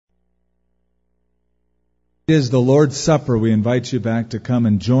It is the Lord's Supper. We invite you back to come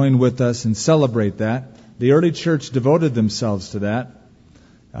and join with us and celebrate that. The early church devoted themselves to that.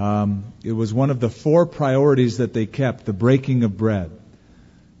 It was one of the 4 priorities that they kept, the breaking of bread.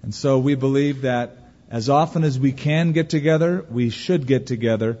 And so we believe that as often as we can get together, we should get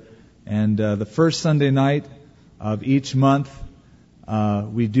together. And the first Sunday night of each month,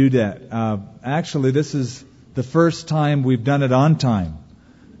 we do that. Actually, this is the first time we've done it on time.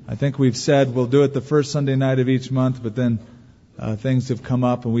 I think we've said we'll do it the first Sunday night of each month, but then things have come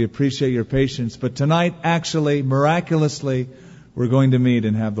up, and we appreciate your patience. But tonight, actually, miraculously, we're going to meet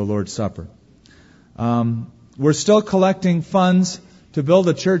and have the Lord's Supper. We're still collecting funds to build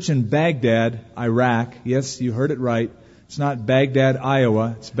a church in Baghdad, Iraq. Yes, you heard it right. It's not Baghdad,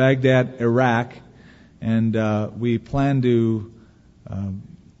 Iowa. It's Baghdad, Iraq. And we plan to,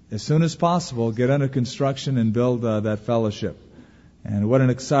 as soon as possible, get under construction and build that fellowship. And what an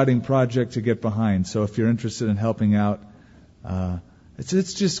exciting project to get behind. So if you're interested in helping out,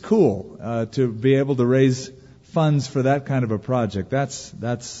 it's just cool to be able to raise funds for that kind of a project.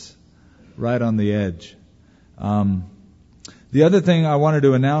 That's right on the edge. The other thing I wanted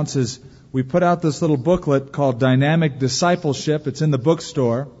to announce is we put out this little booklet called Dynamic Discipleship. It's in the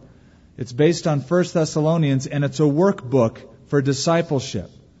bookstore. It's based on 1 Thessalonians, and it's a workbook for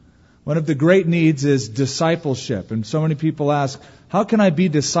discipleship. One of the great needs is discipleship. And so many people ask, how can I be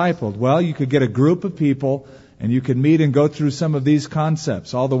discipled? Well, you could get a group of people and you could meet and go through some of these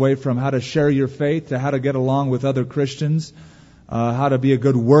concepts, all the way from how to share your faith to how to get along with other Christians, how to be a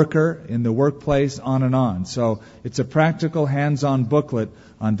good worker in the workplace, on and on. So it's a practical, hands-on booklet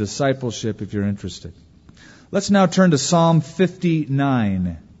on discipleship if you're interested. Let's now turn to Psalm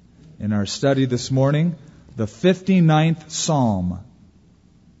 59 in our study this morning, the 59th Psalm.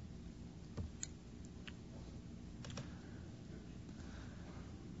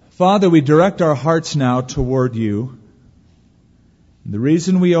 Father, we direct our hearts now toward you. The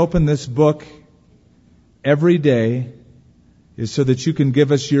reason we open this book every day is so that you can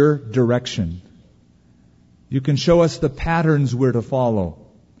give us your direction. You can show us the patterns we're to follow.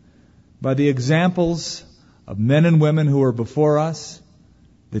 By the examples of men and women who are before us,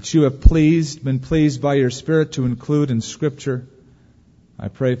 that you have been pleased by your Spirit to include in Scripture, I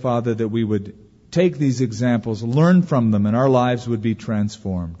pray, Father, that we would take these examples, learn from them, and our lives would be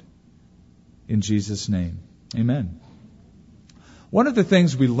transformed. In Jesus' name, amen. One of the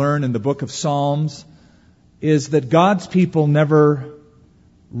things we learn in the book of Psalms is that God's people never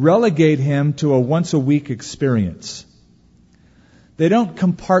relegate Him to a once-a-week experience. They don't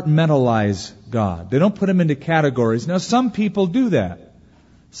compartmentalize God. They don't put Him into categories. Now, some people do that.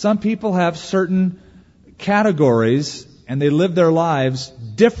 Some people have certain categories, and they live their lives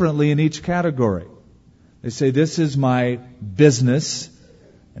differently in each category. They say, this is my business,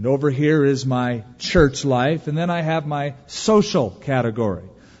 and over here is my church life, and then I have my social category.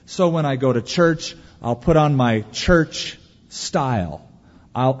 So when I go to church, I'll put on my church style.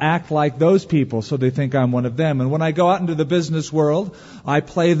 I'll act like those people so they think I'm one of them. And when I go out into the business world, I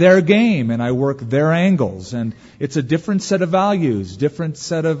play their game and I work their angles. And it's a different set of values, different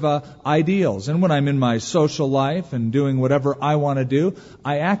set of ideals. And when I'm in my social life and doing whatever I want to do,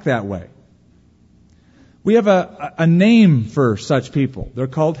 I act that way. We have a name for such people. They're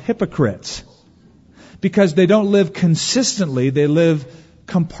called hypocrites. Because they don't live consistently, they live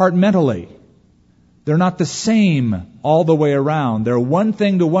compartmentally. They're not the same all the way around. They're one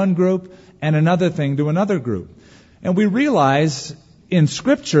thing to one group and another thing to another group. And we realize in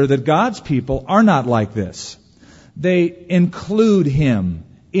Scripture that God's people are not like this. They include Him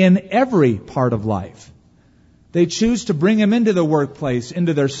in every part of life. They choose to bring Him into the workplace,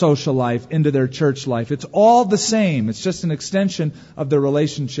 into their social life, into their church life. It's all the same. It's just an extension of their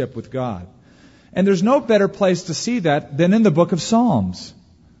relationship with God. And there's no better place to see that than in the book of Psalms.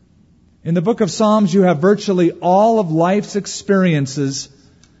 In the book of Psalms, you have virtually all of life's experiences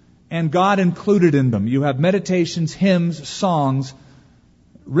and God included in them. You have meditations, hymns, songs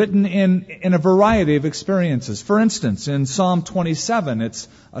written in a variety of experiences. For instance, in Psalm 27, it's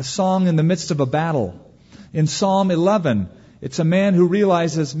a song in the midst of a battle. In Psalm 11, it's a man who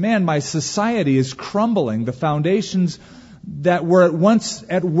realizes, man, my society is crumbling. The foundations that were at once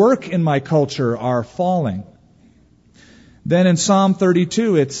at work in my culture are falling. Then in Psalm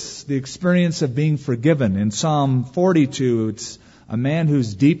 32, it's the experience of being forgiven. In Psalm 42, it's a man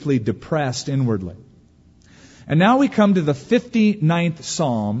who's deeply depressed inwardly. And now we come to the 59th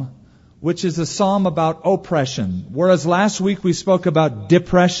Psalm, which is a psalm about oppression. Whereas last week we spoke about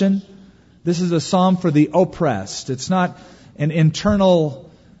depression, this is a psalm for the oppressed. It's not an internal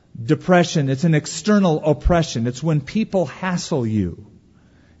depression, it's an external oppression. It's when people hassle you.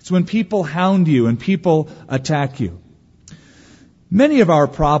 It's when people hound you and people attack you. Many of our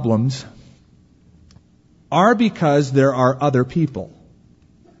problems are because there are other people.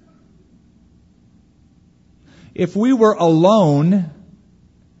 If we were alone,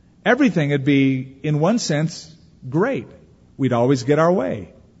 everything would be, in one sense, great. We'd always get our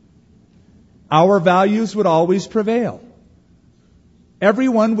way. Our values would always prevail.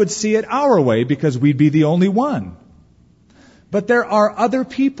 Everyone would see it our way because we'd be the only one. But there are other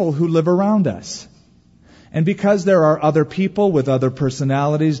people who live around us. And because there are other people with other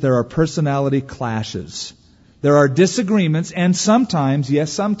personalities, there are personality clashes. There are disagreements and sometimes,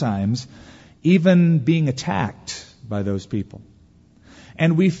 yes, sometimes, even being attacked by those people.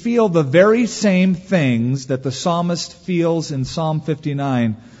 And we feel the very same things that the psalmist feels in Psalm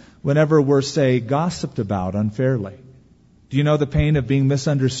 59 whenever we're, say, gossiped about unfairly. Do you know the pain of being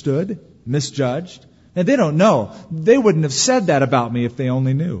misunderstood, misjudged? And they don't know. They wouldn't have said that about me if they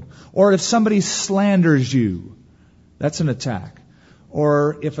only knew. Or if somebody slanders you, that's an attack.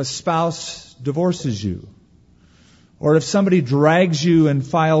 Or if a spouse divorces you. Or if somebody drags you and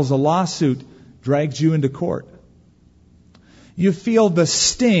files a lawsuit, drags you into court. You feel the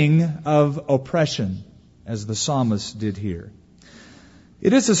sting of oppression, as the psalmist did here.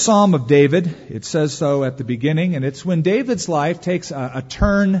 It is a psalm of David. It says so at the beginning, and it's when David's life takes a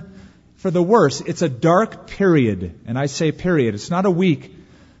turn for the worse. It's a dark period, and I say period. It's not a week,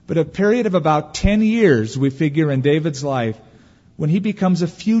 but a period of about 10 years, we figure, in David's life, when he becomes a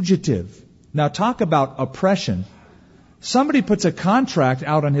fugitive. Now talk about oppression. Somebody puts a contract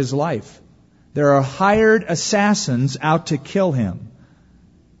out on his life. There are hired assassins out to kill him.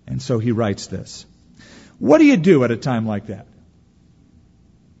 And so he writes this. What do you do at a time like that?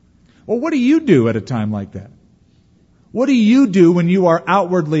 Well, what do you do at a time like that? What do you do when you are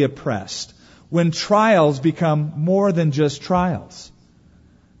outwardly oppressed? When trials become more than just trials?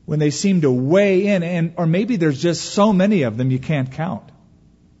 When they seem to weigh in, or maybe there's just so many of them you can't count.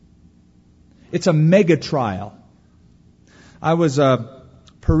 It's a mega trial. I was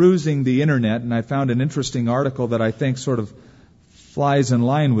perusing the internet and I found an interesting article that I think sort of flies in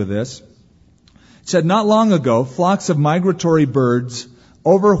line with this. It said, not long ago, flocks of migratory birds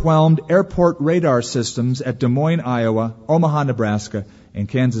overwhelmed airport radar systems at Des Moines, Iowa, Omaha, Nebraska, and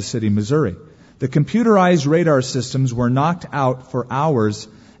Kansas City, Missouri. The computerized radar systems were knocked out for hours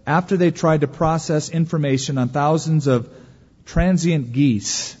after they tried to process information on thousands of transient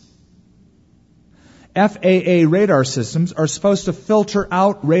geese. FAA radar systems are supposed to filter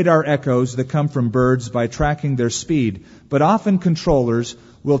out radar echoes that come from birds by tracking their speed, but often controllers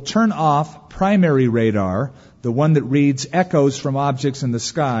will turn off primary radar, the one that reads echoes from objects in the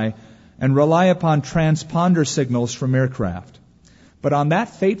sky, and rely upon transponder signals from aircraft. But on that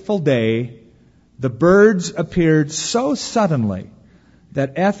fateful day, the birds appeared so suddenly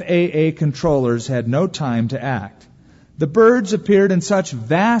that FAA controllers had no time to act. The birds appeared in such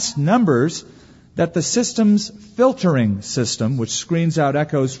vast numbers that the system's filtering system, which screens out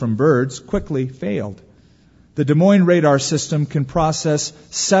echoes from birds, quickly failed. The Des Moines radar system can process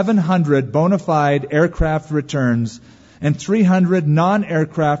 700 bona fide aircraft returns and 300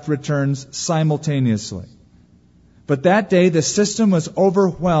 non-aircraft returns simultaneously. But that day, the system was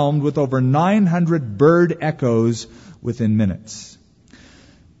overwhelmed with over 900 bird echoes within minutes.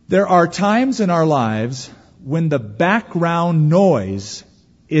 There are times in our lives when the background noise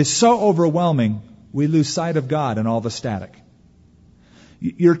is so overwhelming, we lose sight of God and all the static.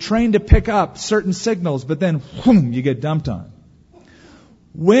 You're trained to pick up certain signals, but then, whoom, you get dumped on.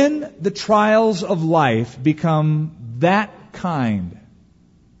 When the trials of life become that kind,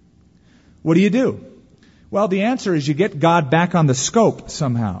 what do? Well, the answer is you get God back on the scope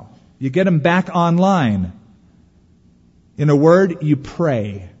somehow. You get Him back online. In a word, you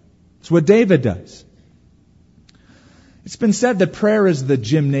pray. It's what David does. It's been said that prayer is the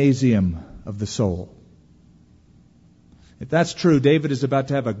gymnasium of the soul. If that's true, David is about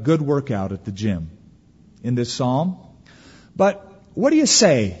to have a good workout at the gym in this psalm. But what do you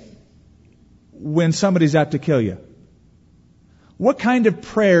say when somebody's out to kill you? What kind of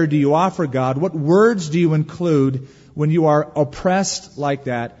prayer do you offer God? What words do you include when you are oppressed like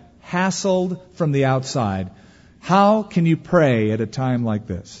that, hassled from the outside? How can you pray at a time like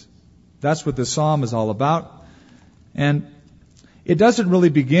this? That's what the psalm is all about. And it doesn't really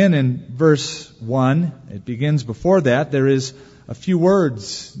begin in verse 1. It begins before that. There is a few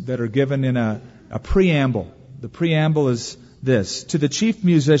words that are given in a preamble. The preamble is this. To the chief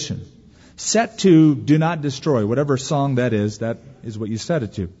musician, set to Do Not Destroy. Whatever song that is what you set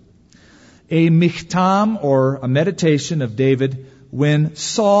it to. A michtam, or a meditation of David, when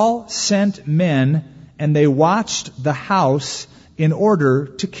Saul sent men and they watched the house in order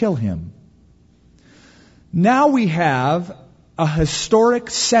to kill him. Now we have a historic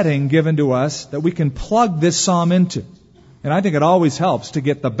setting given to us that we can plug this psalm into. And I think it always helps to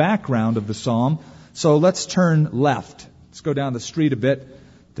get the background of the psalm. So let's turn left. Let's go down the street a bit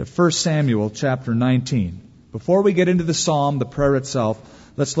to 1 Samuel chapter 19. Before we get into the psalm, the prayer itself,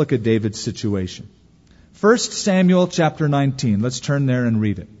 let's look at David's situation. 1 Samuel chapter 19. Let's turn there and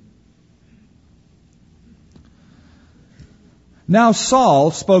read it. Now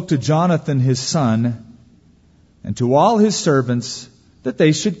Saul spoke to Jonathan his son and to all his servants that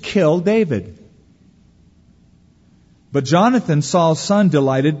they should kill David. But Jonathan, Saul's son,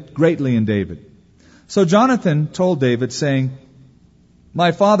 delighted greatly in David. So Jonathan told David, saying,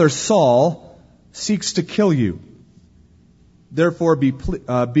 My father Saul seeks to kill you. Therefore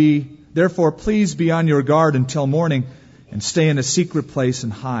please be on your guard until morning and stay in a secret place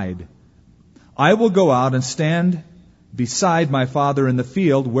and hide. I will go out and stand beside my father in the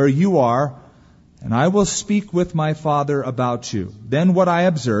field where you are, and I will speak with my father about you. Then what I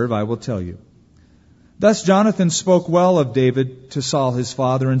observe I will tell you. Thus Jonathan spoke well of David to Saul his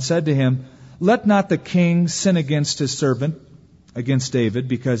father, and said to him, Let not the king sin against his servant, against David,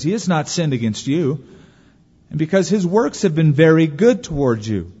 because he has not sinned against you, and because his works have been very good towards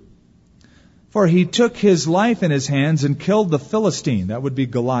you. For he took his life in his hands and killed the Philistine, that would be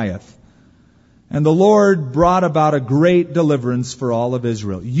Goliath. And the Lord brought about a great deliverance for all of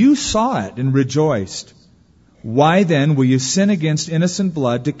Israel. You saw it and rejoiced. Why then will you sin against innocent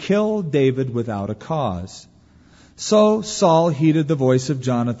blood to kill David without a cause? So Saul heeded the voice of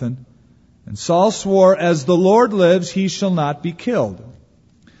Jonathan, and Saul swore, As the Lord lives, he shall not be killed.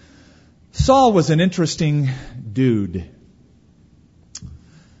 Saul was an interesting dude.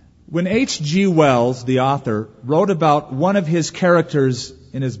 When H.G. Wells, the author, wrote about one of his characters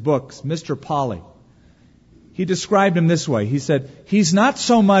in his books, Mr. Polly, he described him this way. He said, he's not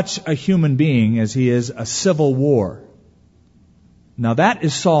so much a human being as he is a civil war. Now that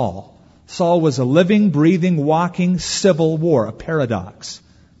is Saul. Saul was a living, breathing, walking civil war, a paradox.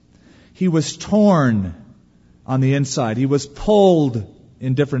 He was torn on the inside. He was pulled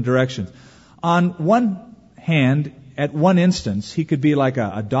in different directions. On one hand, at one instance, he could be like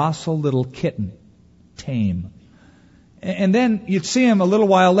a docile little kitten, tame. And then you'd see him a little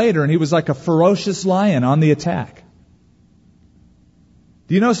while later, and he was like a ferocious lion on the attack.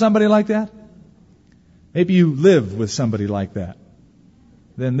 Do you know somebody like that? Maybe you live with somebody like that.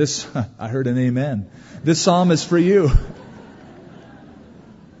 Then this, I heard an amen. This psalm is for you.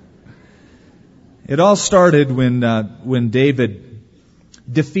 It all started when David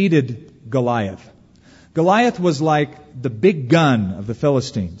defeated Goliath. Goliath was like the big gun of the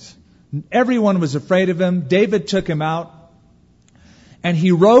Philistines. Everyone was afraid of him. David took him out, and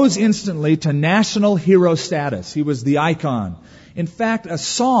he rose instantly to national hero status. He was the icon. In fact, a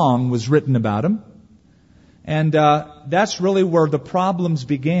song was written about him, and that's really where the problems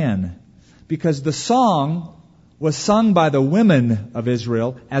began, because the song was sung by the women of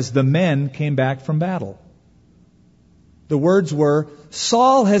Israel as the men came back from battle. The words were,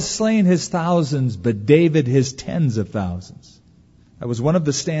 Saul has slain his thousands, but David his tens of thousands. That was one of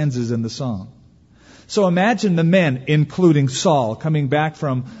the stanzas in the song. So imagine the men, including Saul, coming back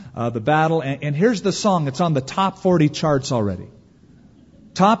from the battle. And here's the song. It's on the top 40 charts already.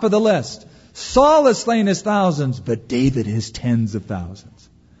 Top of the list. Saul has slain his thousands, but David his tens of thousands.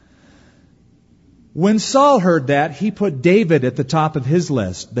 When Saul heard that, he put David at the top of his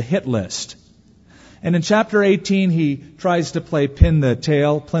list, the hit list. And in chapter 18, he tries to play pin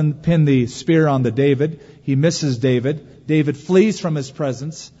the spear on the David. He misses David. David flees from his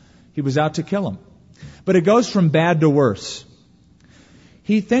presence. He was out to kill him. But it goes from bad to worse.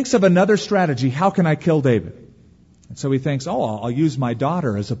 He thinks of another strategy. How can I kill David? And so he thinks, I'll use my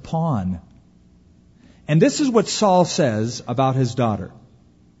daughter as a pawn. And this is what Saul says about his daughter.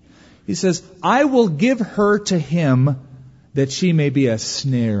 He says, I will give her to him that she may be a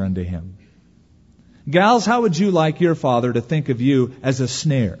snare unto him. Gals, how would you like your father to think of you as a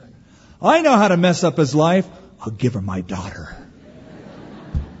snare? I know how to mess up his life. I'll give her my daughter.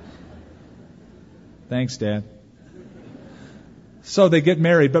 Thanks, Dad. So they get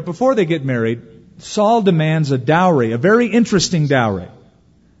married. But before they get married, Saul demands a dowry, a very interesting dowry.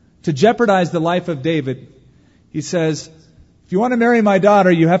 To jeopardize the life of David, he says, if you want to marry my daughter,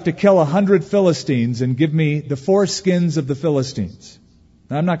 you have to kill 100 Philistines and give me the foreskins of the Philistines.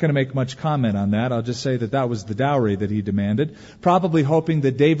 Now, I'm not going to make much comment on that. I'll just say that was the dowry that he demanded, probably hoping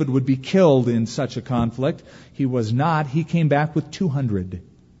that David would be killed in such a conflict. He was not. He came back with 200.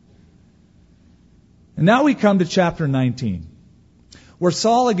 And now we come to chapter 19, where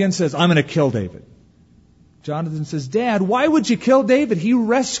Saul again says, I'm going to kill David. Jonathan says, Dad, why would you kill David? He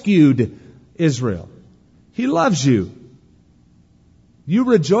rescued Israel. He loves you. You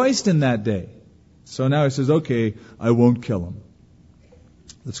rejoiced in that day. So now he says, okay, I won't kill him.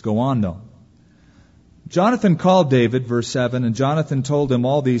 Let's go on though. Jonathan called David, verse 7, and Jonathan told him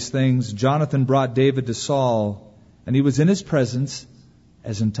all these things. Jonathan brought David to Saul, and he was in his presence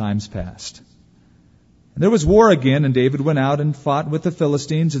as in times past. And there was war again, and David went out and fought with the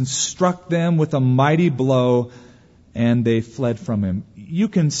Philistines and struck them with a mighty blow, and they fled from him. You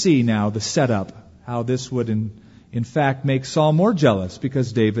can see now the setup, how this would in fact make Saul more jealous,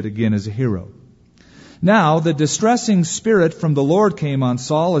 because David again is a hero. Now the distressing spirit from the Lord came on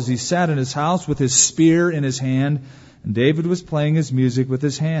Saul as he sat in his house with his spear in his hand, and David was playing his music with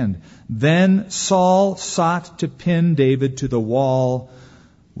his hand. Then Saul sought to pin David to the wall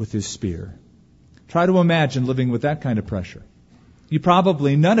with his spear. Try to imagine living with that kind of pressure. You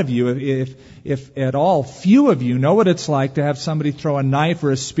probably, none of you, if at all, few of you know what it's like to have somebody throw a knife or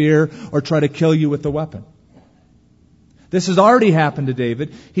a spear or try to kill you with a weapon. This has already happened to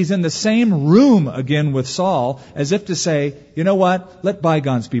David. He's in the same room again with Saul, as if to say, you know what? Let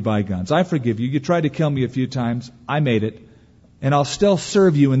bygones be bygones. I forgive you. You tried to kill me a few times. I made it. And I'll still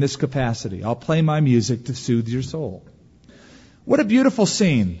serve you in this capacity. I'll play my music to soothe your soul. What a beautiful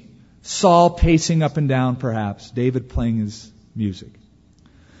scene. Saul pacing up and down, perhaps. David playing his music.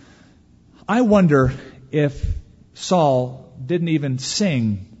 I wonder if Saul didn't even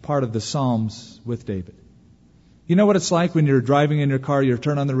sing part of the Psalms with David. You know what it's like when you're driving in your car, you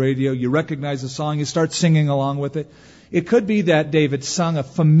turn on the radio, you recognize a song, you start singing along with it. It could be that David sung a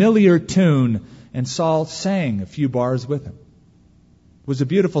familiar tune and Saul sang a few bars with him. It was a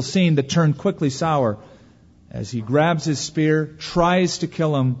beautiful scene that turned quickly sour as he grabs his spear, tries to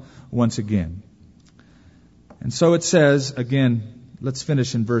kill him once again. And so it says, again, let's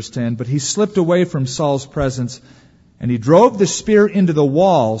finish in verse 10, but he slipped away from Saul's presence and he drove the spear into the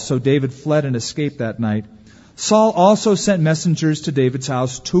wall, so David fled and escaped that night. Saul also sent messengers to David's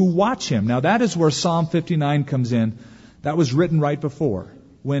house to watch him. Now that is where Psalm 59 comes in. That was written right before,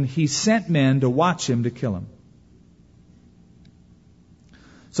 when he sent men to watch him to kill him.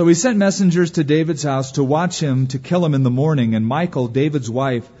 So he sent messengers to David's house to watch him to kill him in the morning. And Michal, David's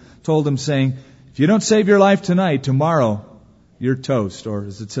wife, told him, saying, if you don't save your life tonight, tomorrow you're toast. Or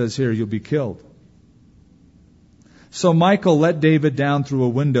as it says here, you'll be killed. So Michal let David down through a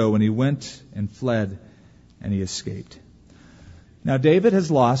window, and he went and fled. And he escaped. Now David has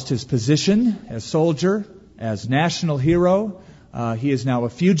lost his position as soldier, as national hero. He is now a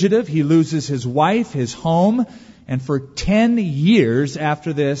fugitive. He loses his wife, his home. And for 10 years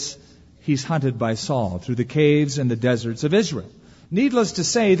after this, he's hunted by Saul through the caves and the deserts of Israel. Needless to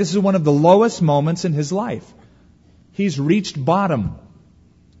say, this is one of the lowest moments in his life. He's reached bottom.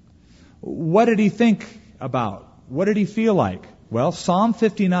 What did he think about? What did he feel like? Well, Psalm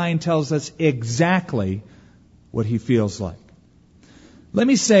 59 tells us exactly what he feels like. Let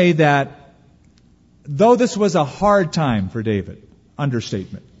me say that though this was a hard time for David,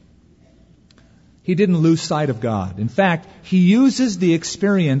 understatement, he didn't lose sight of God. In fact, he uses the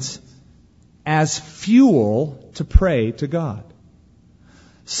experience as fuel to pray to God.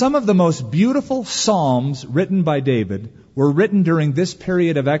 Some of the most beautiful psalms written by David were written during this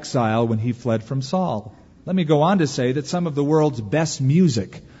period of exile when he fled from Saul. Let me go on to say that some of the world's best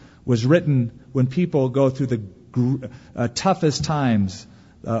music was written when people go through the toughest times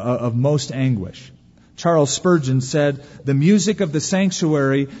of most anguish. Charles Spurgeon said, the music of the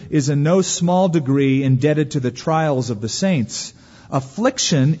sanctuary is in no small degree indebted to the trials of the saints.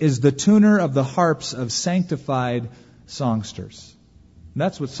 Affliction is the tuner of the harps of sanctified songsters. And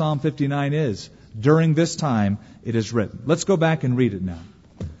that's what Psalm 59 is. During this time, it is written. Let's go back and read it now.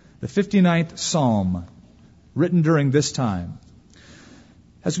 The 59th Psalm, written during this time.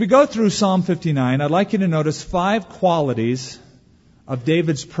 As we go through Psalm 59, I'd like you to notice 5 qualities of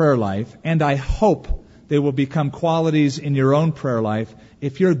David's prayer life, and I hope they will become qualities in your own prayer life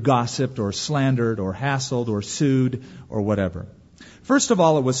if you're gossiped or slandered or hassled or sued or whatever. First of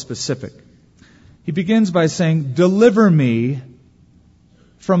all, it was specific. He begins by saying, deliver me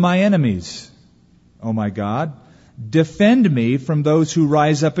from my enemies, O my God. Defend me from those who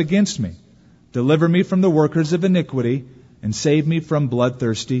rise up against me. Deliver me from the workers of iniquity, and save me from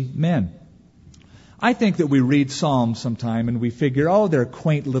bloodthirsty men. I think that we read Psalms sometime and we figure, oh, they're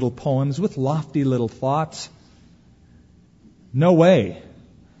quaint little poems with lofty little thoughts. No way.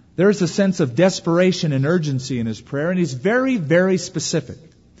 There's a sense of desperation and urgency in his prayer, and he's very, very specific.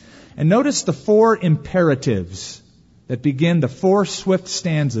 And notice the 4 imperatives that begin the 4 swift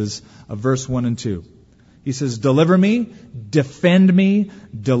stanzas of verse 1 and 2. He says, deliver me, defend me,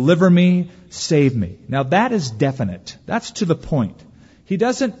 deliver me, save me. Now that is definite. That's to the point. He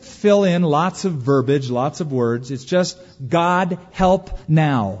doesn't fill in lots of verbiage, lots of words. It's just, God, help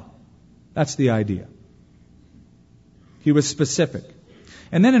now. That's the idea. He was specific.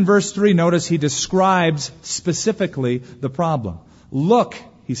 And then in verse 3, notice he describes specifically the problem. Look,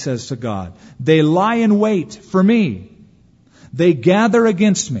 he says to God, they lie in wait for me. They gather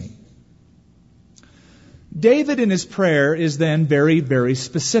against me. David in his prayer is then very, very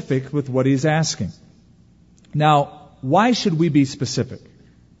specific with what he's asking. Now, why should we be specific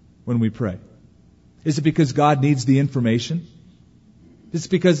when we pray? Is it because God needs the information? Is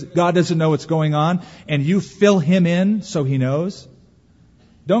it because God doesn't know what's going on and you fill Him in so He knows?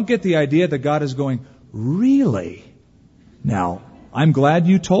 Don't get the idea that God is going, really? Now, I'm glad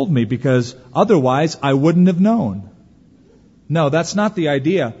you told me because otherwise I wouldn't have known. No, that's not the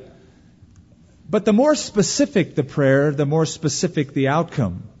idea. But the more specific the prayer, the more specific the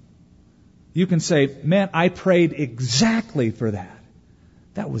outcome. You can say, man, I prayed exactly for that.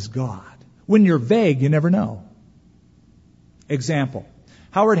 That was God. When you're vague, you never know. Example.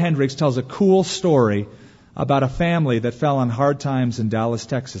 Howard Hendricks tells a cool story about a family that fell on hard times in Dallas,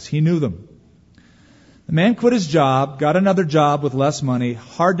 Texas. He knew them. The man quit his job, got another job with less money,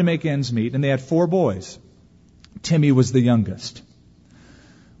 hard to make ends meet, and they had 4 boys. Timmy was the youngest.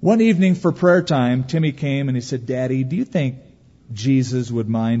 One evening for prayer time, Timmy came and he said, Daddy, do you think Jesus would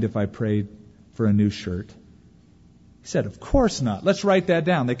mind if I prayed for a new shirt? He said, of course not. Let's write that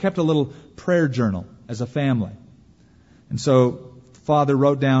down. They kept a little prayer journal as a family. And so Father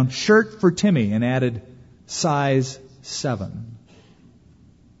wrote down shirt for Timmy and added size 7.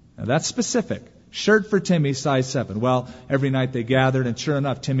 Now that's specific. Shirt for Timmy, size 7. Well, every night they gathered and sure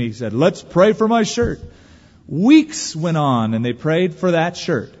enough, Timmy said, let's pray for my shirt. Weeks went on and they prayed for that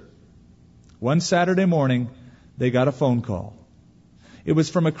shirt. One Saturday morning, they got a phone call. It was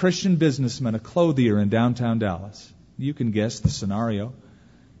from a Christian businessman, a clothier in downtown Dallas. You can guess the scenario.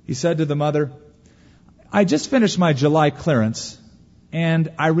 He said to the mother, I just finished my July clearance and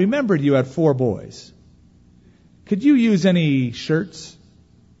I remembered you had 4 boys. Could you use any shirts?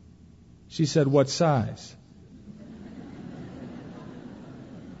 She said, what size?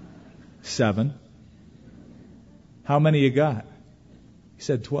 7. How many you got? He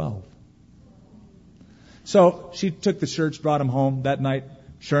said 12. So she took the shirts, brought them home that night.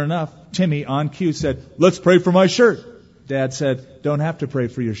 Sure enough, Timmy on cue said, let's pray for my shirt. Dad said, don't have to pray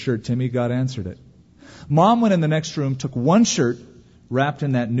for your shirt, Timmy. God answered it. Mom went in the next room, took one shirt, wrapped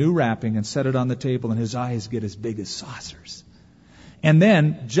in that new wrapping, and set it on the table, and his eyes get as big as saucers. And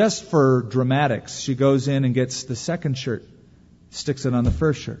then, just for dramatics, she goes in and gets the second shirt, sticks it on the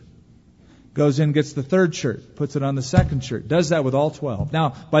first shirt. Goes in, gets the third shirt, puts it on the second shirt. Does that with all 12.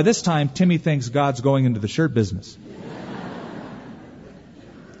 Now, by this time, Timmy thinks God's going into the shirt business.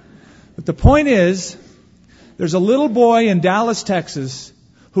 But the point is, there's a little boy in Dallas, Texas,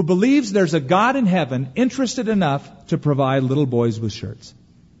 who believes there's a God in heaven interested enough to provide little boys with shirts.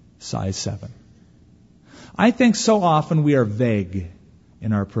 Size 7. I think so often we are vague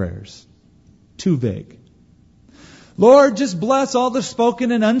in our prayers. Too vague. Lord, just bless all the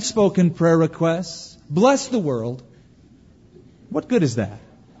spoken and unspoken prayer requests. Bless the world. What good is that?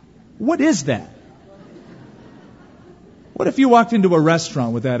 What is that? What if you walked into a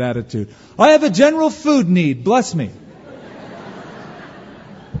restaurant with that attitude? I have a general food need. Bless me.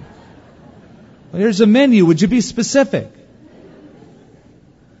 Well, here's a menu. Would you be specific?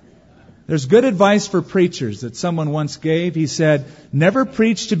 There's good advice for preachers that someone once gave. He said, never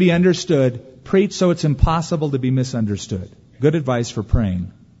preach to be understood. Preach so it's impossible to be misunderstood. Good advice for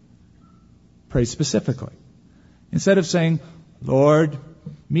praying. Pray specifically. Instead of saying, Lord,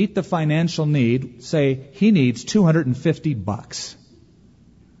 meet the financial need, say, he needs $250.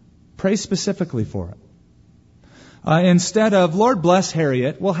 Pray specifically for it. Instead of, Lord, bless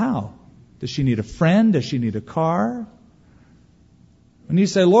Harriet, well, how? Does she need a friend? Does she need a car? When you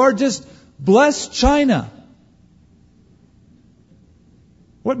say, Lord, just bless China.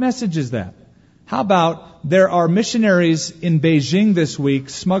 What message is that? How about there are missionaries in Beijing this week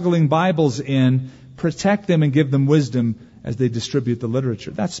smuggling Bibles in, protect them and give them wisdom as they distribute the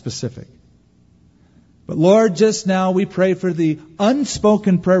literature. That's specific. But Lord, just now we pray for the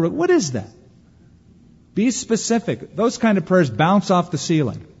unspoken prayer. What is that? Be specific. Those kind of prayers bounce off the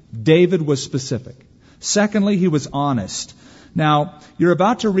ceiling. David was specific. Secondly, he was honest. Now, you're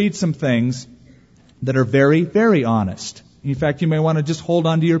about to read some things that are very, very honest. In fact, you may want to just hold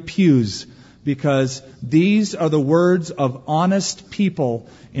on to your pews because these are the words of honest people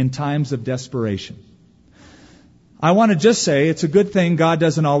in times of desperation. I want to just say it's a good thing God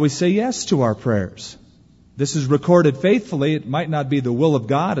doesn't always say yes to our prayers. This is recorded faithfully. It might not be the will of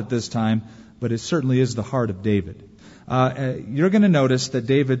God at this time, but it certainly is the heart of David. You're going to notice that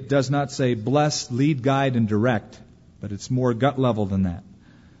David does not say bless, lead, guide, and direct, but it's more gut level than that.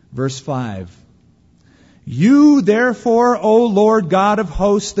 Verse 5. You therefore, O Lord God of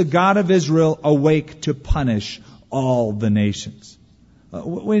hosts, the God of Israel, awake to punish all the nations.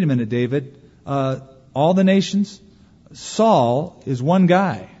 Wait a minute, David. All the nations? Saul is one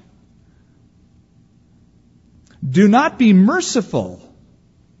guy. Do not be merciful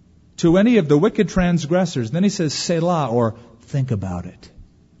to any of the wicked transgressors. Then he says, Selah, or think about it.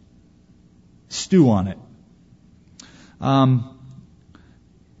 Stew on it.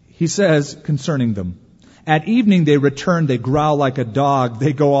 He says concerning them, at evening they return, they growl like a dog,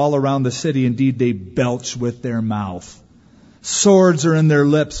 they go all around the city, indeed they belch with their mouth. Swords are in their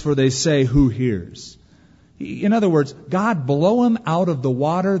lips, for they say, who hears? In other words, God, blow them out of the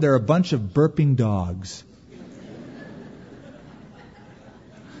water, they're a bunch of burping dogs.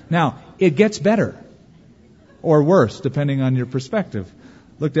 Now, it gets better, or worse, depending on your perspective.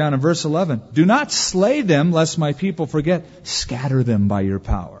 Look down in verse 11. Do not slay them, lest my people forget. Scatter them by your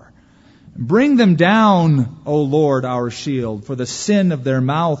power. Bring them down, O Lord, our shield, for the sin of their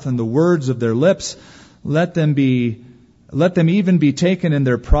mouth and the words of their lips. Let them even be taken in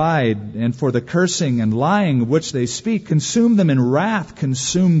their pride, and for the cursing and lying of which they speak. Consume them in wrath,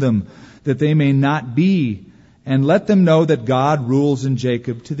 consume them, that they may not be. And let them know that God rules in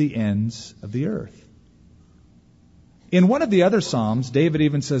Jacob to the ends of the earth. In one of the other Psalms, David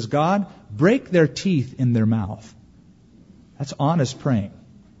even says, God, break their teeth in their mouth. That's honest praying.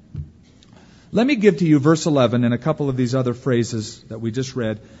 Let me give to you verse 11 and a couple of these other phrases that we just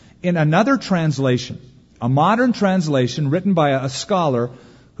read in another translation, a modern translation written by a scholar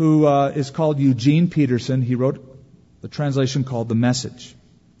who is called Eugene Peterson. He wrote the translation called The Message.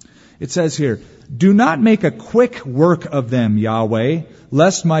 It says here, do not make a quick work of them, Yahweh,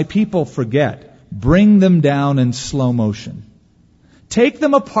 lest my people forget. Bring them down in slow motion. Take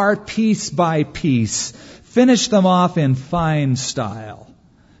them apart piece by piece. Finish them off in fine style.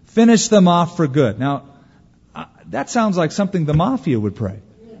 Finish them off for good. Now, that sounds like something the mafia would pray.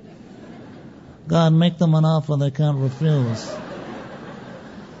 God, make them an offer they can't refuse.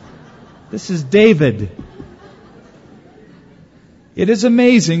 This is David. It is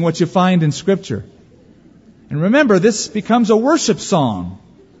amazing what you find in Scripture. And remember, this becomes a worship song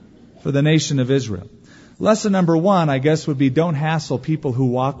for the nation of Israel. Lesson number 1, I guess, would be don't hassle people who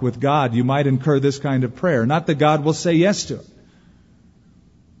walk with God. You might incur this kind of prayer. Not that God will say yes to it.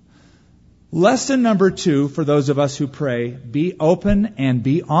 Lesson number 2, for those of us who pray, be open and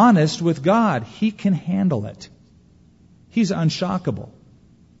be honest with God. He can handle it. He's unshockable.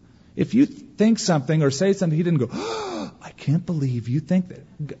 If you think something or say something, He didn't go, oh, I can't believe you think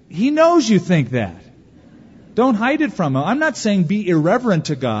that. He knows you think that. Don't hide it from Him. I'm not saying be irreverent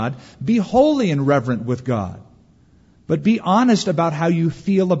to God. Be holy and reverent with God. But be honest about how you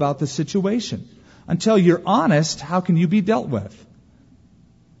feel about the situation. Until you're honest, how can you be dealt with?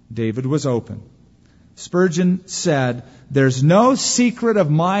 David was open. Spurgeon said, there's no secret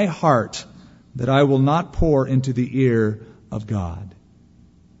of my heart that I will not pour into the ear of God.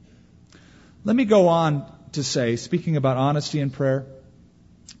 Let me go on to say, speaking about honesty in prayer,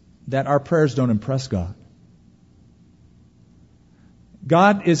 that our prayers don't impress God.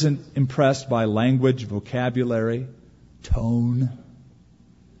 God isn't impressed by language, vocabulary, tone.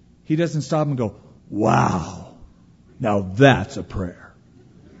 He doesn't stop and go, wow, now that's a prayer.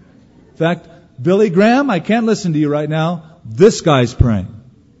 In fact, Billy Graham, I can't listen to you right now. This guy's praying.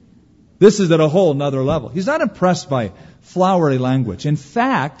 This is at a whole nother level. He's not impressed by flowery language. In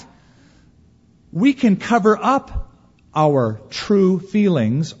fact, we can cover up our true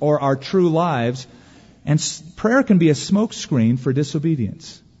feelings or our true lives, and prayer can be a smokescreen for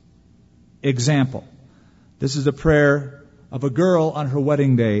disobedience. Example. This is a prayer of a girl on her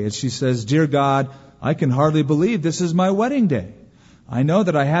wedding day as she says, Dear God, I can hardly believe this is my wedding day. I know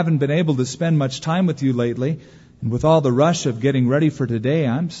that I haven't been able to spend much time with you lately, and with all the rush of getting ready for today,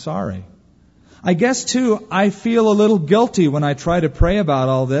 I'm sorry. I guess, too, I feel a little guilty when I try to pray about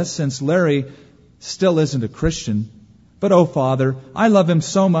all this, since Larry still isn't a Christian. But, oh, Father, I love him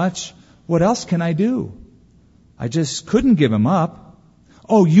so much. What else can I do? I just couldn't give him up.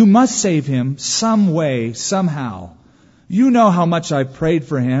 Oh, you must save him some way, somehow. You know how much I've prayed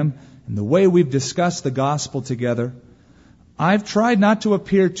for him and the way we've discussed the gospel together. I've tried not to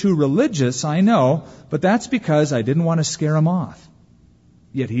appear too religious, I know, but that's because I didn't want to scare him off.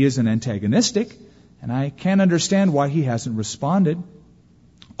 Yet he isn't antagonistic, and I can't understand why he hasn't responded.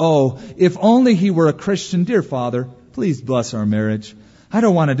 Oh, if only he were a Christian, dear Father, please bless our marriage. I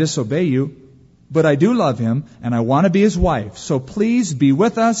don't want to disobey you. but I do love him, and I want to be his wife. So please be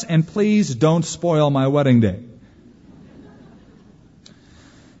with us, and please don't spoil my wedding day.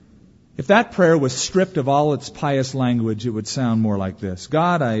 If that prayer was stripped of all its pious language, it would sound more like this.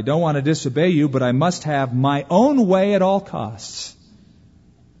 God, I don't want to disobey you, but I must have my own way at all costs.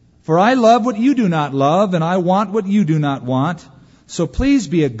 For I love what you do not love, and I want what you do not want. So please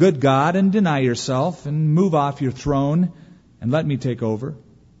be a good God and deny yourself and move off your throne and let me take over.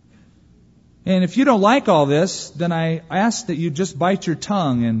 And if you don't like all this, then I ask that you just bite your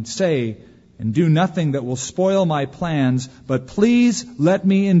tongue and say and do nothing that will spoil my plans, but please let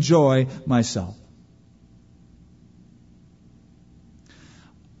me enjoy myself.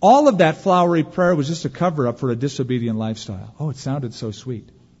 All of that flowery prayer was just a cover-up for a disobedient lifestyle. Oh, it sounded so sweet.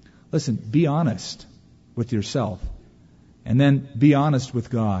 Listen, be honest with yourself, and then be honest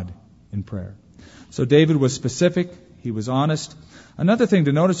with God in prayer. So David was specific, he was honest. Another thing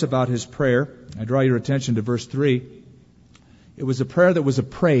to notice about his prayer, I draw your attention to verse 3, it was a prayer that was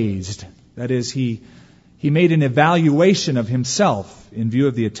appraised. That is, he made an evaluation of himself in view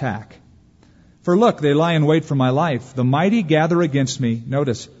of the attack. For look, they lie in wait for my life. The mighty gather against me,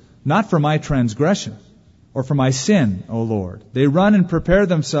 notice, not for my transgression or for my sin, O Lord. They run and prepare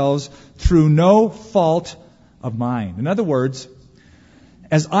themselves through no fault of mine. In other words,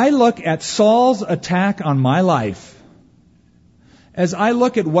 as I look at Saul's attack on my life, as I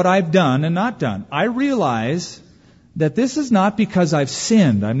look at what I've done and not done, I realize that this is not because I've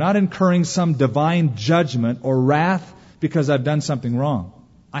sinned. I'm not incurring some divine judgment or wrath because I've done something wrong.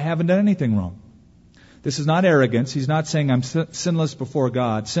 I haven't done anything wrong. This is not arrogance. He's not saying I'm sinless before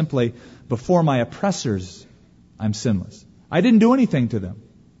God. Simply, before my oppressors, I'm sinless. I didn't do anything to them.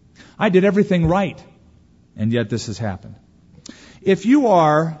 I did everything right. And yet this has happened. If you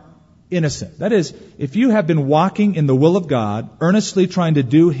are innocent, that is, if you have been walking in the will of God, earnestly trying to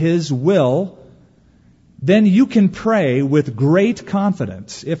do His will, then you can pray with great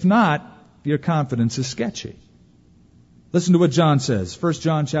confidence. If not, your confidence is sketchy. Listen to what John says, 1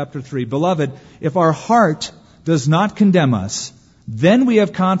 John chapter 3. Beloved, if our heart does not condemn us, then we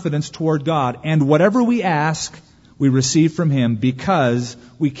have confidence toward God, and whatever we ask, we receive from Him because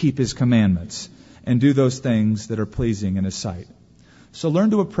we keep His commandments and do those things that are pleasing in His sight. So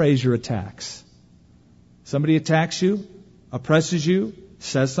learn to appraise your attacks. Somebody attacks you, oppresses you,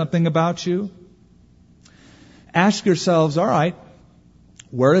 says something about you. Ask yourselves, all right,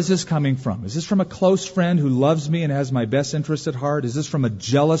 where is this coming from? Is this from a close friend who loves me and has my best interest at heart? Is this from a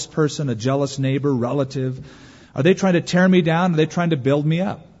jealous person, a jealous neighbor, relative? Are they trying to tear me down? Are they trying to build me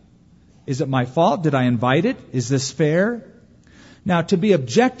up? Is it my fault? Did I invite it? Is this fair? Now, to be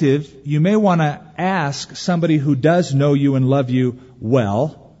objective, you may want to ask somebody who does know you and love you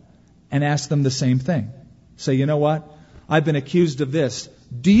well, and ask them the same thing. Say, you know what? I've been accused of this.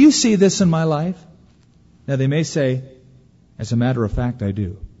 Do you see this in my life? Now, they may say, as a matter of fact, I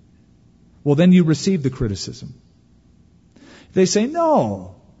do. Well, then you receive the criticism. If they say,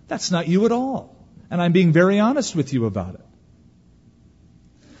 no, that's not you at all, and I'm being very honest with you about it,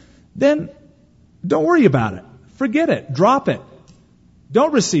 then don't worry about it. Forget it. Drop it.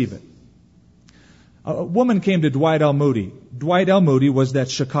 Don't receive it. A woman came to Dwight L. Moody. Dwight L. Moody was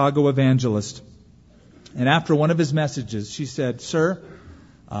that Chicago evangelist. And after one of his messages, she said, Sir,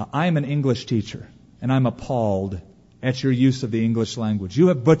 I am an English teacher, and I'm appalled at your use of the English language. You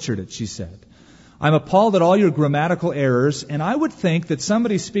have butchered it, she said. I'm appalled at all your grammatical errors, and I would think that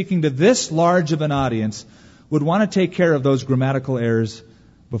somebody speaking to this large of an audience would want to take care of those grammatical errors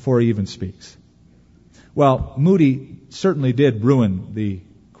before he even speaks. Well, Moody certainly did ruin the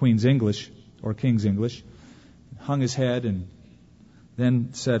Queen's English, or King's English, hung his head and then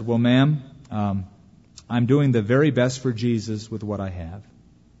said, well, ma'am, I'm doing the very best for Jesus with what I have.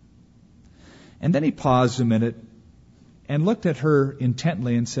 And then he paused a minute and looked at her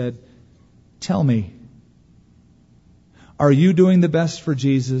intently and said, tell me, are you doing the best for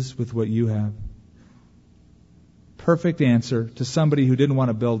Jesus with what you have? Perfect answer to somebody who didn't want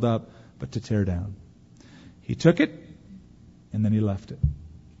to build up, but to tear down. He took it, and then he left it.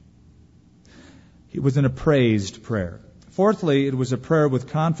 It was an appraised prayer. Fourthly, it was a prayer with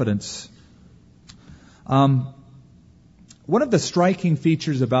confidence. One of the striking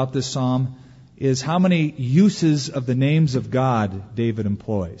features about this psalm is how many uses of the names of God David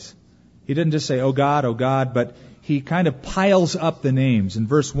employs. He didn't just say, oh God, but he kind of piles up the names. In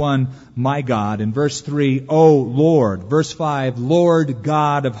verse 1, my God. In verse 3, oh Lord. Verse 5, Lord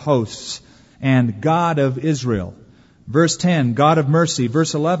God of hosts and God of Israel. Verse 10, God of mercy.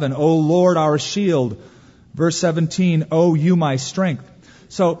 Verse 11, O Lord our shield. Verse 17, O you my strength.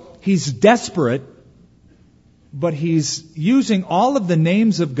 So he's desperate but he's using all of the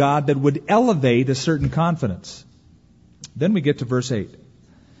names of God that would elevate a certain confidence. Then we get to verse 8.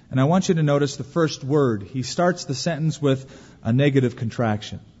 And I want you to notice the first word. He starts the sentence with a negative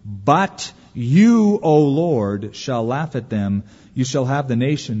contraction. But you, O Lord, shall laugh at them. You shall have the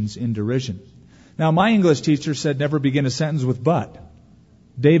nations in derision. Now, my English teacher said never begin a sentence with but.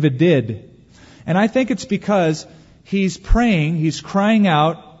 David did. And I think it's because he's praying, he's crying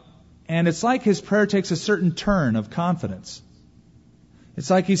out, and it's like his prayer takes a certain turn of confidence. It's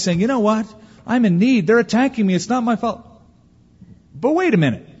like he's saying, you know what? I'm in need. They're attacking me. It's not my fault. But wait a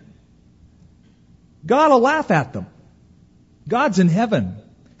minute. God will laugh at them. God's in heaven.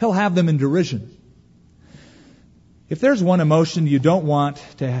 He'll have them in derision. If there's one emotion you don't want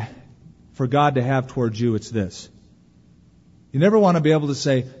for God to have towards you, it's this. You never want to be able to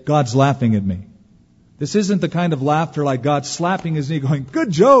say, God's laughing at me. This isn't the kind of laughter like God slapping his knee going, good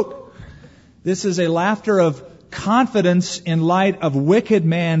joke. This is a laughter of confidence in light of wicked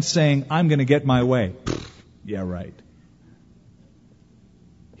man saying, I'm going to get my way. Yeah, right.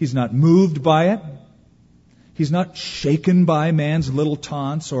 He's not moved by it. He's not shaken by man's little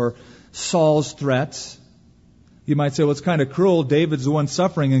taunts or Saul's threats. You might say, well, it's kind of cruel. David's the one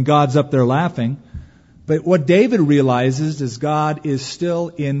suffering and God's up there laughing. But what David realizes is God is still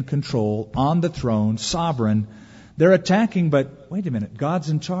in control, on the throne, sovereign. They're attacking, but wait a minute, God's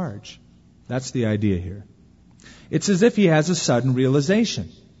in charge. That's the idea here. It's as if he has a sudden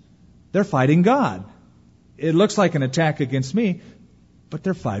realization. They're fighting God. It looks like an attack against me, but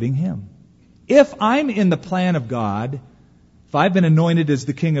they're fighting him. If I'm in the plan of God, if I've been anointed as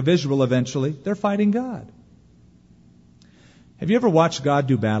the king of Israel eventually, they're fighting God. Have you ever watched God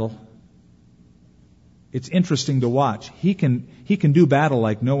do battle? It's interesting to watch. He can do battle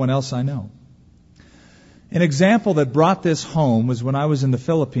like no one else I know. An example that brought this home was when I was in the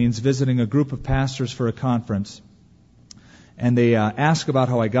Philippines visiting a group of pastors for a conference. And they asked about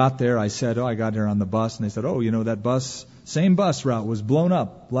how I got there. I said, I got here on the bus. And they said, that bus, same bus route was blown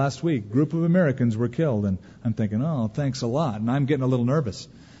up last week. A group of Americans were killed. And I'm thinking, thanks a lot. And I'm getting a little nervous.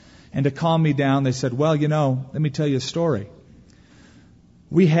 And to calm me down, they said, let me tell you a story.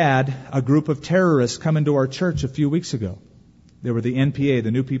 We had a group of terrorists come into our church a few weeks ago. They were the NPA,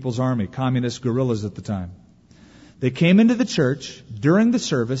 the New People's Army, communist guerrillas at the time. They came into the church during the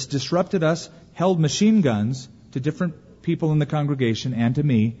service, disrupted us, held machine guns to different people in the congregation and to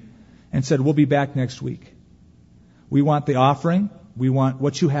me, and said, we'll be back next week. We want the offering. We want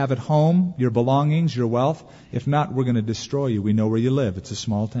what you have at home, your belongings, your wealth. If not, we're going to destroy you. We know where you live. It's a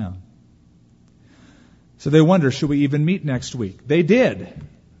small town. So they wonder, should we even meet next week? They did.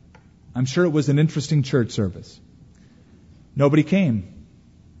 I'm sure it was an interesting church service. Nobody came.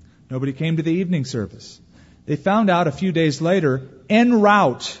 Nobody came to the evening service. They found out a few days later, en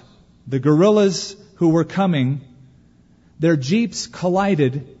route, the guerrillas who were coming, their jeeps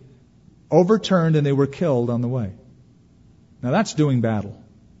collided, overturned, and they were killed on the way. Now that's doing battle.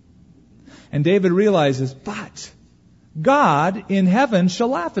 And David realizes, but God in heaven shall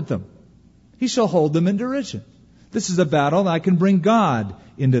laugh at them. He shall hold them in derision. This is a battle, and I can bring God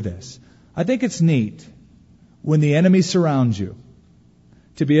into this. I think it's neat when the enemy surrounds you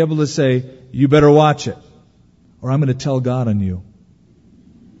to be able to say, you better watch it, or I'm going to tell God on you.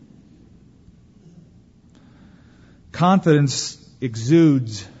 Confidence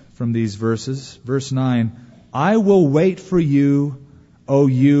exudes from these verses. Verse 9, I will wait for you, O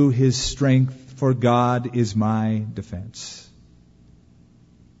you, his strength, for God is my defense.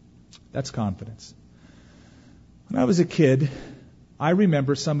 That's confidence. When I was a kid, I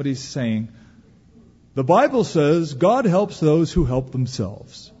remember somebody saying, the Bible says God helps those who help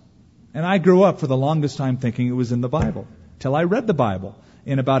themselves. And I grew up for the longest time thinking it was in the Bible, till I read the Bible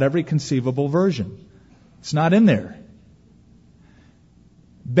in about every conceivable version. It's not in there.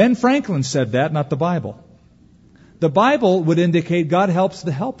 Ben Franklin said that, not the Bible. The Bible would indicate God helps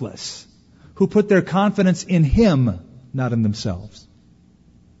the helpless, who put their confidence in Him, not in themselves.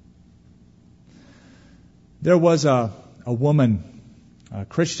 There was a woman, a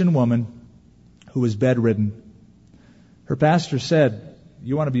Christian woman, who was bedridden. Her pastor said,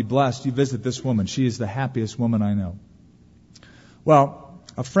 you want to be blessed, you visit this woman. She is the happiest woman I know. Well,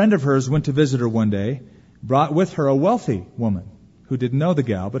 a friend of hers went to visit her one day, brought with her a wealthy woman who didn't know the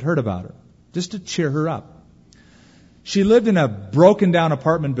gal but heard about her, just to cheer her up. She lived in a broken down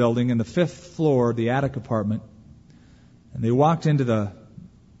apartment building in the 5th floor, the attic apartment. And they walked into the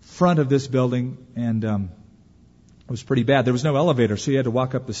front of this building, and it was pretty bad. There was no elevator, so you had to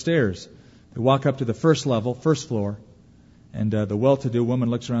walk up the stairs. They walk up to the first level, first floor, and the well-to-do woman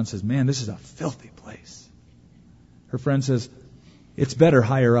looks around and says, man, this is a filthy place. Her friend says, it's better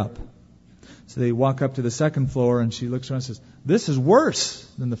higher up. So they walk up to the second floor, and she looks around and says, "This is worse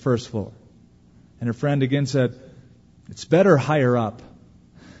than the first floor." And her friend again said, "It's better higher up."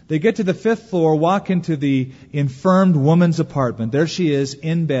 They get to the fifth floor, walk into the infirmed woman's apartment. There she is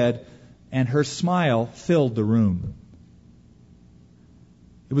in bed, and her smile filled the room.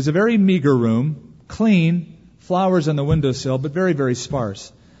 It was a very meager room, clean, flowers on the windowsill, but very, very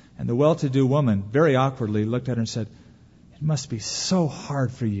sparse. And the well-to-do woman, very awkwardly, looked at her and said, "It must be so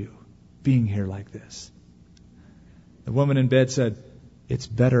hard for you being here like this." The woman in bed said, "It's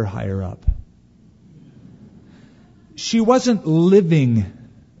better higher up." She wasn't living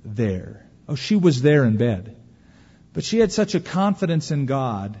there. Oh, she was there in bed. But she had such a confidence in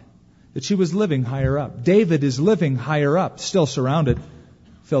God that she was living higher up. David is living higher up, still surrounded,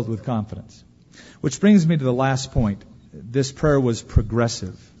 filled with confidence. Which brings me to the last point. This prayer was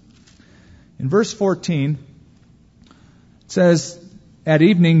progressive. In verse 14, it says, "At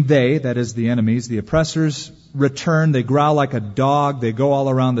evening they," that is the enemies, the oppressors, "return. They growl like a dog. They go all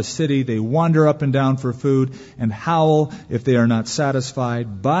around the city. They wander up and down for food and howl if they are not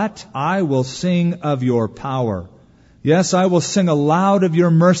satisfied. But I will sing of your power. Yes, I will sing aloud of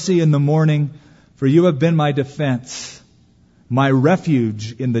your mercy in the morning, for you have been my defense, my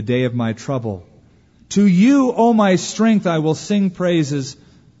refuge in the day of my trouble. To you, O my strength, I will sing praises,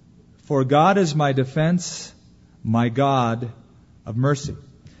 for God is my defense, my God of mercy."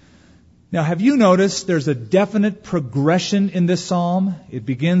 Now, have you noticed there's a definite progression in this psalm? It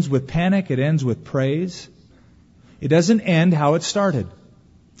begins with panic, it ends with praise. It doesn't end how it started.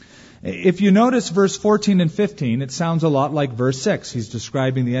 If you notice verse 14 and 15, it sounds a lot like verse 6. He's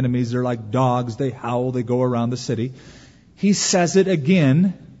describing the enemies. They're like dogs. They howl. They go around the city. He says it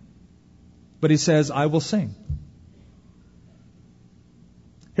again, but he says, "I will sing."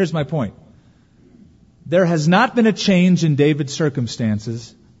 Here's my point. There has not been a change in David's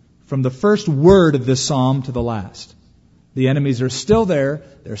circumstances from the first word of this psalm to the last. The enemies are still there.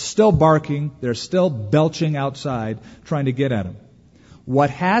 They're still barking. They're still belching outside, trying to get at him. What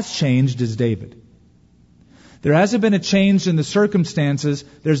has changed is David. There hasn't been a change in the circumstances.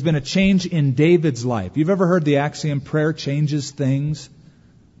 There's been a change in David's life. You've ever heard the axiom, prayer changes things?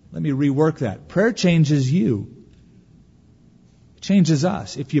 Let me rework that. Prayer changes you. It changes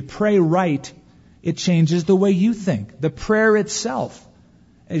us. If you pray right, it changes the way you think. The prayer itself,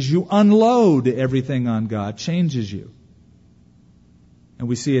 as you unload everything on God, changes you. And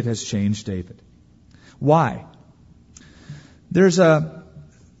we see it has changed David. Why? There's a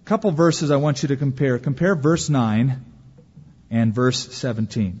couple verses I want you to compare. Compare verse 9 and verse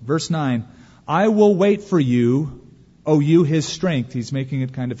 17. Verse 9, "I will wait for you, O you his strength." He's making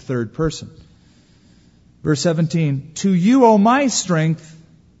it kind of third person. Verse 17, "To you, O my strength,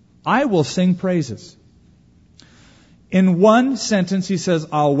 I will sing praises." In one sentence he says,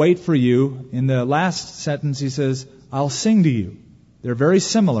 "I'll wait for you." In the last sentence he says, "I'll sing to you." They're very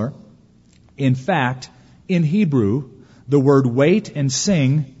similar. In fact, in Hebrew, the word wait and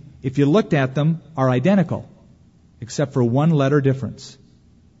sing, if you looked at them, are identical, except for one letter difference.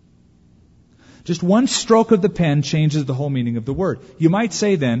 Just one stroke of the pen changes the whole meaning of the word. You might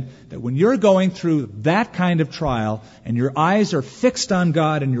say then that when you're going through that kind of trial and your eyes are fixed on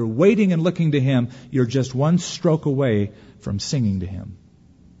God and you're waiting and looking to Him, you're just one stroke away from singing to Him.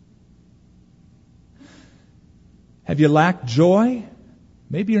 Have you lacked joy?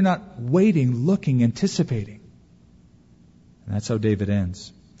 Maybe you're not waiting, looking, anticipating. And that's how David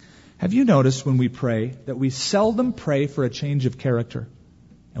ends. Have you noticed when we pray that we seldom pray for a change of character?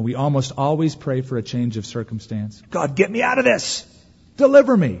 And we almost always pray for a change of circumstance. God, get me out of this!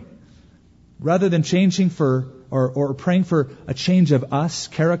 Deliver me! Rather than changing for, or praying for a change of us,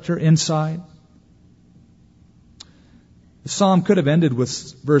 character inside. The psalm could have ended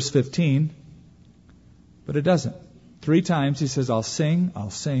with verse 15, but it doesn't. 3 times he says, "I'll sing,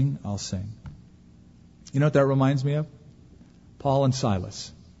 I'll sing, I'll sing." You know what that reminds me of? Paul and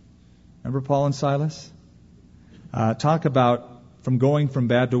Silas. Remember Paul and Silas? Talk about from going from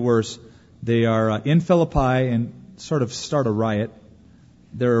bad to worse. They are in Philippi and sort of start a riot.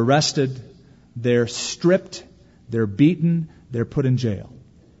 They're arrested. They're stripped. They're beaten. They're put in jail.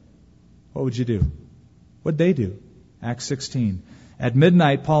 What would you do? What'd they do? Acts 16. At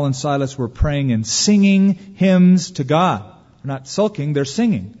midnight, Paul and Silas were praying and singing hymns to God. They're not sulking, they're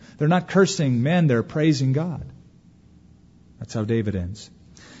singing. They're not cursing men, they're praising God. That's how David ends.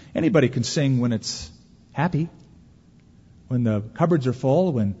 Anybody can sing when it's happy, when the cupboards are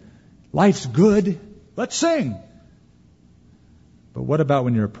full, when life's good. Let's sing. But what about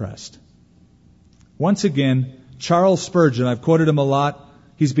when you're oppressed? Once again, Charles Spurgeon, I've quoted him a lot.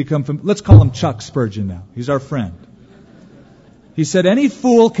 He's become, let's call him Chuck Spurgeon now. He's our friend. He said, any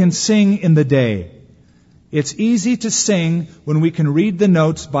fool can sing in the day. It's easy to sing when we can read the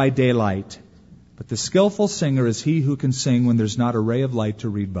notes by daylight. But the skillful singer is he who can sing when there's not a ray of light to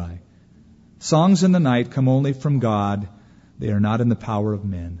read by. Songs in the night come only from God. They are not in the power of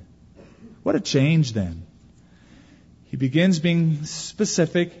men. What a change then. He begins being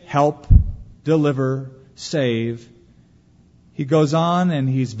specific, help, deliver, save. He goes on and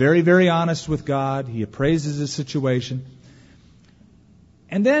he's very, very honest with God. He appraises his situation.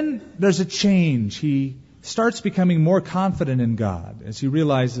 And then there's a change. He starts becoming more confident in God as he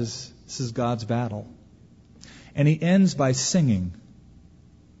realizes this is God's battle. And he ends by singing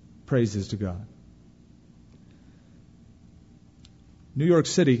praises to God. New York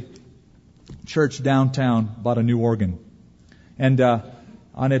City church downtown bought a new organ. And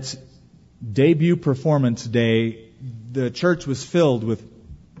on its debut performance day, the church was filled with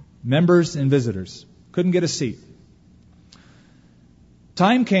members and visitors. Couldn't get a seat.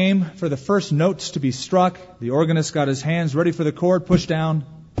 Time came for the first notes to be struck. The organist got his hands ready for the chord, pushed down,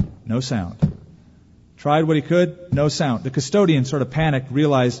 no sound. Tried what he could, no sound. The custodian sort of panicked,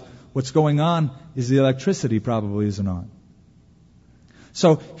 realized what's going on is the electricity probably isn't on.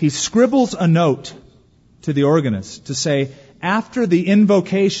 So he scribbles a note to the organist to say, after the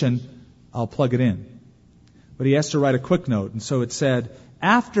invocation, I'll plug it in. But he has to write a quick note, and so it said,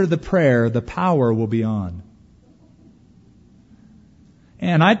 after the prayer, the power will be on.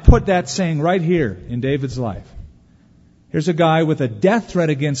 And I'd put that saying right here in David's life. Here's a guy with a death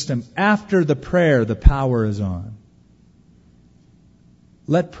threat against him. After the prayer, the power is on.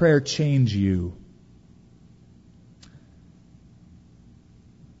 Let prayer change you.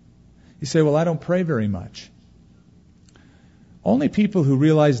 You say, well, I don't pray very much. Only people who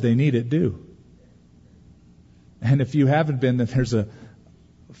realize they need it do. And if you haven't been, then there's a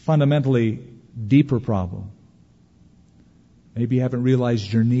fundamentally deeper problem. Maybe you haven't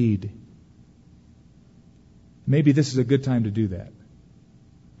realized your need. Maybe this is a good time to do that.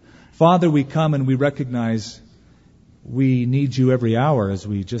 Father, we come and we recognize we need you every hour as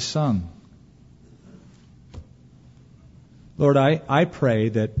we just sung. Lord, I pray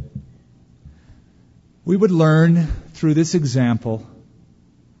that we would learn through this example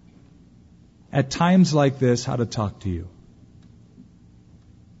at times like this how to talk to you.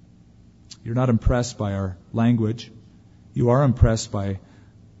 You're not impressed by our language. You are impressed by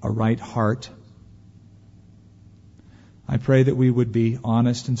a right heart. I pray that we would be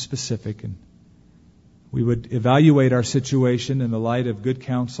honest and specific, and we would evaluate our situation in the light of good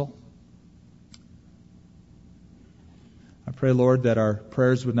counsel. I pray, Lord, that our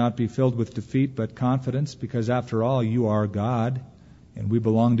prayers would not be filled with defeat, but confidence, because after all, you are God, and we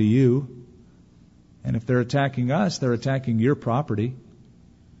belong to you. And if they're attacking us, they're attacking your property.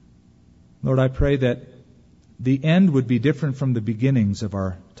 Lord, I pray that the end would be different from the beginnings of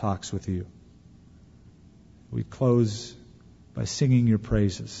our talks with you. We close by singing your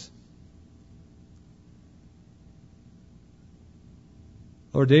praises.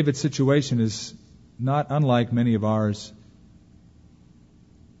 Lord, David's situation is not unlike many of ours.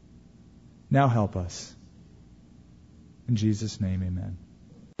 Now help us. In Jesus' name, amen.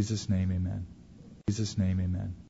 In Jesus' name, amen. In Jesus' name, amen.